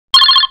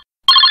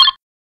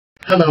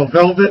Hello,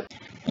 Velvet.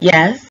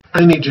 Yes.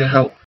 I need your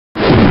help.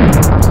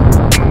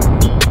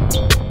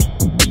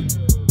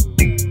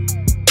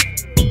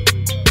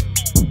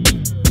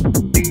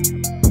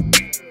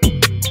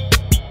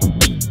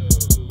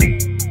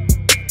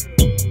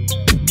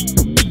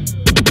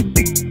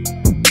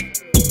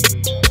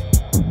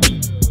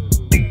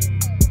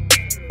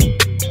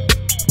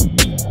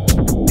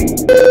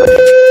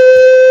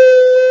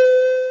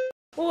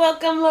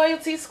 Welcome,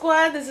 Loyalty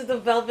Squad. This is the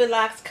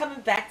Velvetlox coming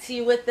back to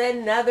you with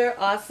another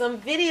awesome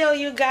video,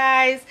 you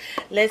guys.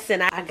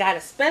 Listen, I got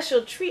a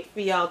special treat for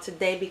y'all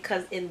today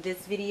because in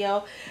this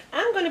video,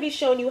 I'm going to be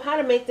showing you how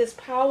to make this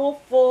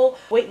powerful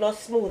weight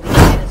loss smoothie.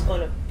 And it's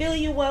going to fill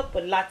you up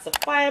with lots of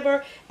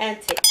fiber,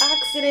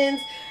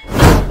 antioxidants,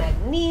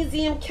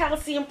 magnesium,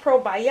 calcium,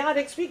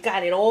 probiotics. We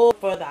got it all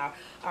for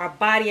our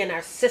body and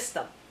our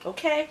system.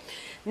 Okay,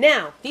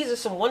 now these are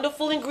some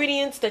wonderful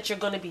ingredients that you're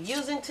going to be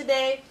using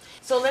today.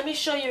 So let me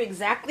show you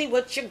exactly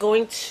what you're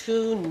going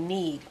to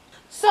need.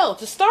 So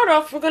to start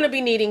off, we're going to be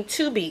needing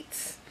 2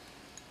 beets.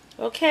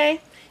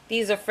 Okay,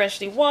 these are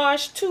freshly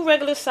washed. 2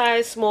 regular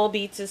size small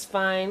beets is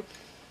fine.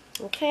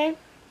 Okay,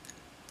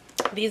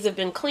 these have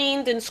been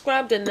cleaned and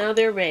scrubbed and now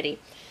they're ready.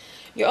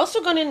 You're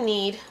also going to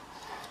need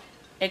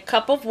a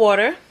cup of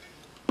water.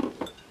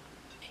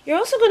 You're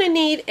also going to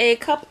need a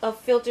cup of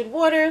filtered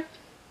water,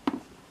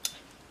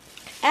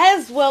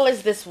 as well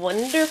as this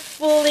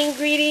wonderful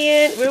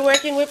ingredient. We're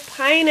working with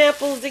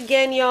pineapples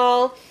again,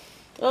 y'all.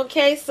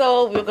 Okay,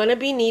 so we're going to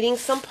be needing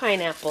some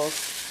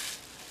pineapples.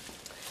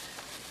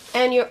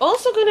 And you're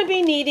also going to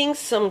be needing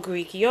some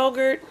Greek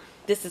yogurt.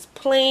 This is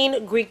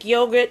plain Greek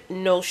yogurt,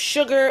 no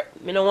sugar.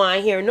 You know why I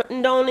hear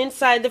nothing down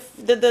inside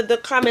the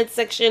comment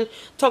section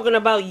talking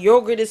about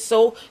yogurt is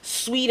so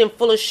sweet and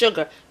full of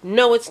sugar.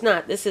 No, it's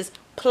not. This is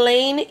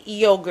plain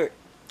yogurt.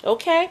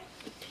 Okay?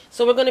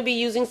 So we're going to be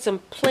using some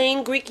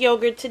plain Greek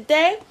yogurt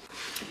today,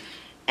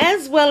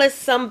 as well as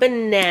some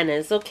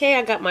bananas. Okay,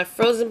 I got my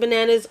frozen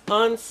bananas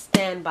on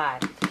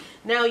standby.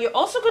 Now you're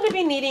also going to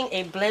be needing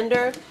a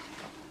blender,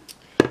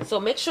 so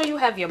make sure you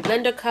have your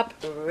blender cup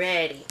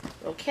ready.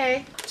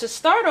 Okay, to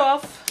start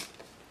off,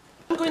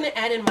 I'm going to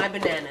add in my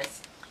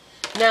bananas.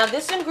 Now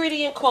this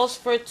ingredient calls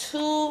for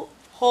 2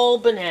 whole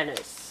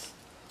bananas.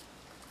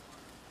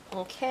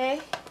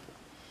 Okay,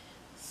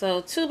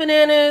 so 2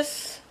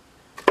 bananas.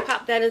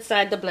 Pop that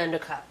inside the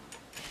blender cup.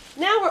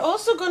 Now we're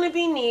also going to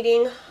be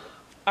needing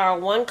our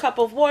 1 cup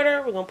of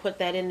water. We're going to put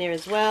that in there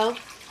as well.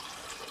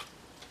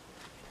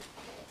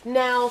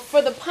 Now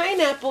for the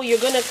pineapple, you're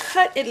going to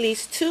cut at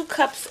least 2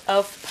 cups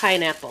of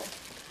pineapple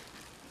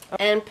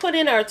and put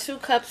in our 2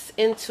 cups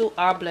into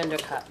our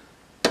blender cup.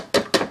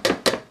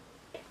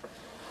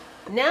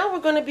 Now we're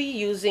going to be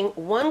using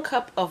 1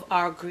 cup of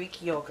our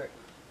Greek yogurt.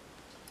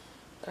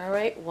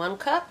 Alright, 1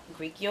 cup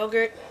Greek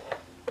yogurt.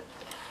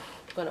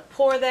 We're going to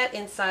pour that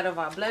inside of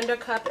our blender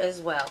cup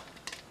as well.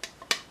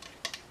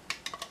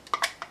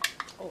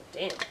 Oh,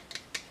 damn.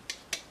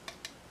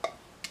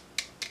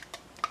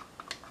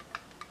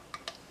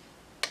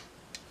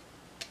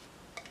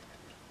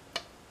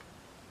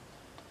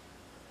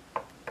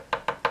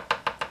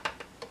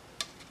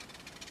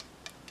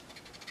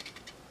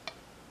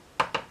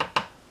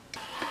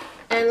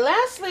 And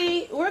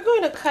lastly, we're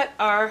going to cut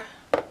our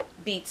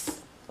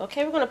beets.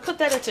 Okay, we're going to put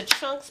that into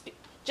chunks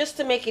just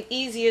to make it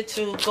easier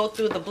to go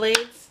through the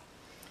blades.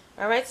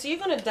 Alright, so you're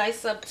going to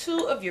dice up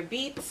 2 of your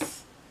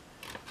beets.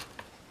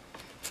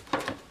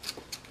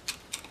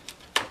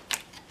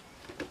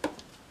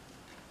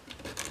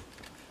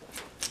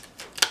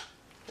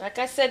 Like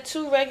I said,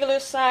 2 regular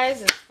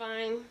size is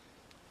fine.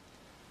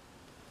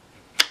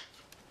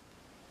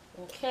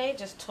 Okay,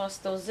 just toss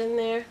those in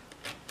there.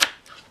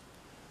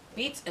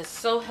 Beets is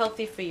so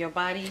healthy for your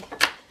body.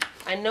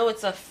 I know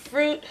it's a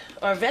fruit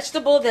or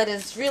vegetable that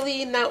is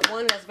really not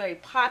one that's very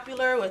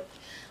popular with,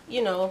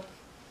 you know,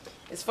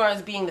 as far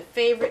as being the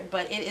favorite,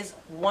 but it is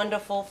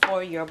wonderful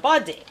for your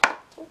body.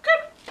 Okay.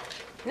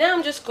 Now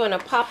I'm just going to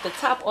pop the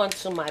top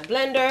onto my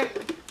blender.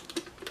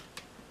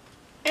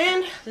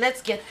 And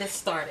let's get this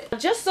started.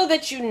 Just so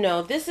that you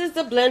know, this is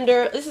the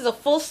blender. This is a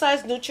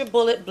full-size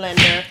NUTRIBULLET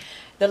blender.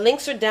 The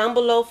links are down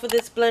below for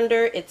this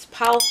blender. It's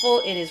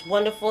powerful, it is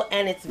wonderful,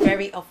 and it's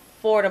very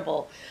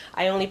affordable.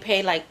 I only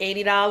paid like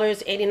 $80,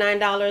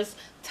 $89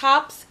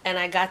 tops, and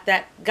I got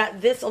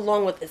this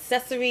along with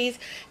accessories,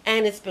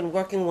 and it's been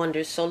working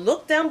wonders. So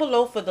look down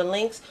below for the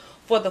links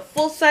for the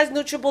full-size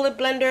NUTRIBULLET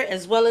blender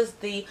as well as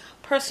the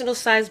personal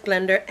size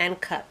blender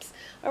and cups.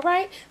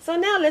 Alright, so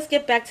now let's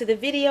get back to the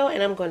video,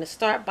 and I'm going to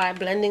start by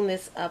blending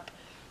this up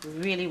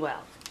really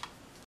well.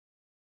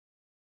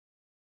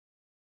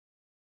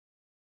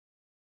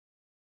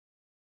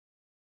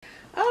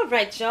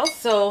 Alright, y'all,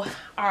 so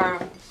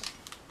our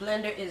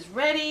blender is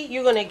ready.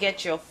 You're going to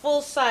get your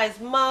full-size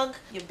mug,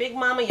 your big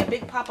mama, your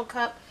big papa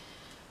cup,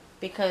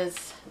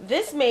 because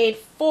this made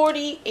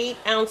 48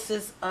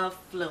 ounces of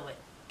fluid.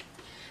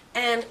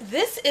 And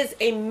this is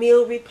a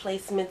meal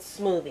replacement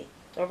smoothie.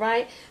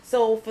 Alright,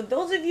 so for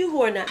those of you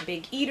who are not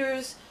big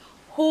eaters,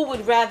 who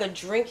would rather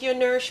drink your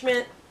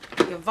nourishment,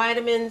 your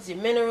vitamins, your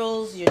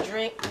minerals, your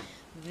drink,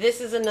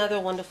 this is another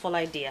wonderful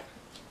idea.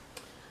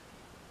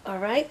 All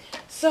right,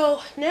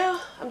 so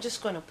now I'm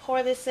just going to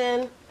pour this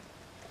in.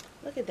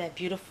 Look at that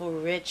beautiful,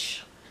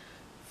 rich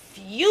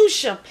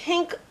fuchsia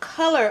pink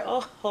color.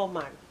 Oh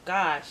my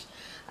gosh.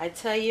 I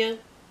tell you,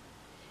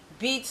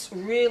 beets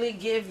really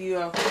give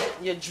your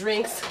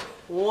drinks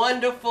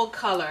wonderful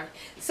color.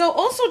 So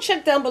also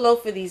check down below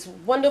for these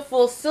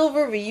wonderful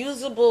silver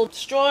reusable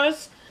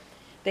straws.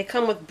 They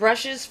come with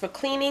brushes for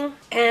cleaning,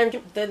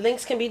 and the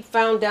links can be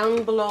found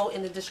down below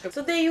in the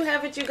description. So there you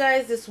have it, you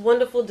guys, this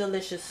wonderful,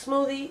 delicious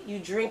smoothie. You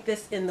drink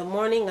this in the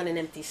morning on an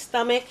empty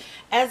stomach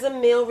as a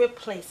meal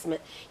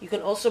replacement. You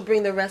can also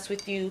bring the rest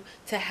with you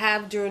to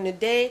have during the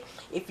day.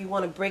 If you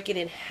want to break it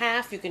in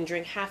half, you can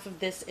drink half of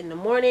this in the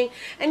morning,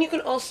 and you can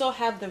also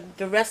have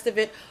the rest of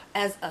it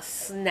as a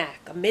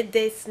snack, a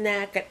midday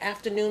snack, an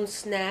afternoon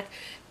snack,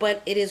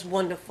 but it is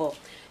wonderful.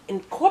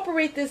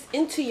 Incorporate this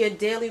into your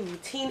daily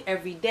routine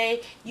every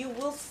day. You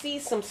will see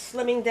some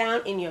slimming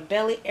down in your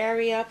belly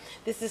area.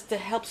 This is to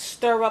help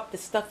stir up the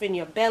stuff in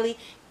your belly,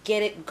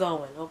 get it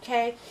going,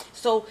 okay?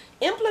 So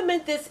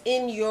implement this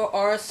in your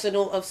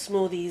arsenal of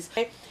smoothies.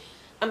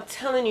 I'm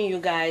telling you, you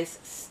guys,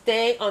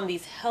 stay on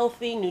these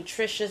healthy,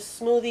 nutritious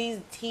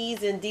smoothies,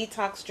 teas, and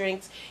detox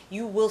drinks.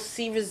 You will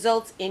see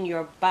results in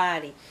your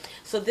body.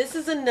 So this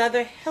is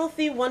another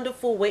healthy,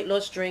 wonderful weight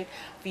loss drink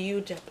for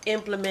you to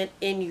implement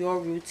in your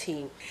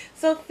routine.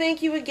 So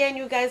thank you again,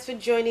 you guys, for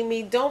joining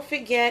me. Don't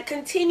forget,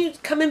 continue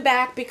coming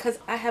back because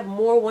I have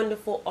more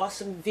wonderful,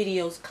 awesome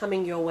videos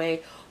coming your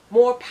way.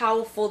 More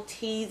powerful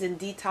teas and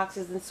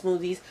detoxes and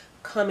smoothies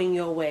coming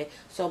your way.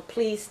 So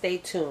please stay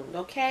tuned,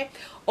 okay?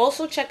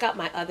 Also check out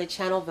my other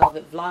channel,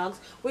 Velvet Vlogs,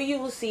 where you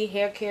will see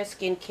hair care,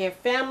 skincare,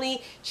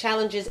 family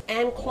challenges,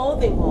 and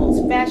clothing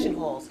hauls, fashion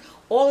hauls,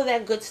 all of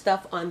that good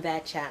stuff on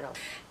that channel.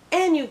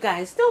 And you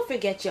guys, don't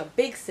forget your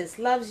big sis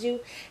loves you.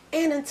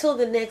 And until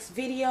the next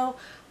video,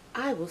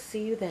 I will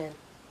see you then.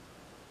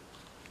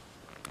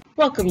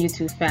 Welcome,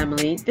 YouTube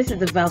family. This is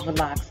the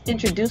Velvetlox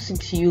introducing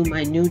to you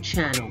my new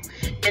channel,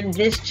 and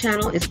this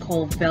channel is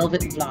called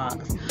Velvet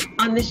Vlogs.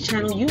 On this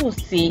channel you will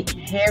see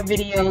hair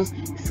videos,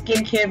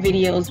 skincare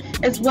videos,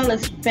 as well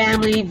as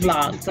family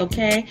vlogs,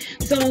 okay?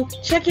 So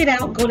check it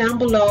out, go down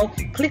below,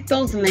 click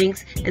those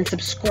links, and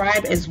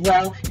subscribe, as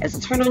well as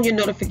turn on your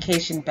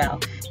notification bell,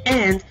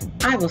 and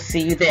I will see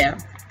you there.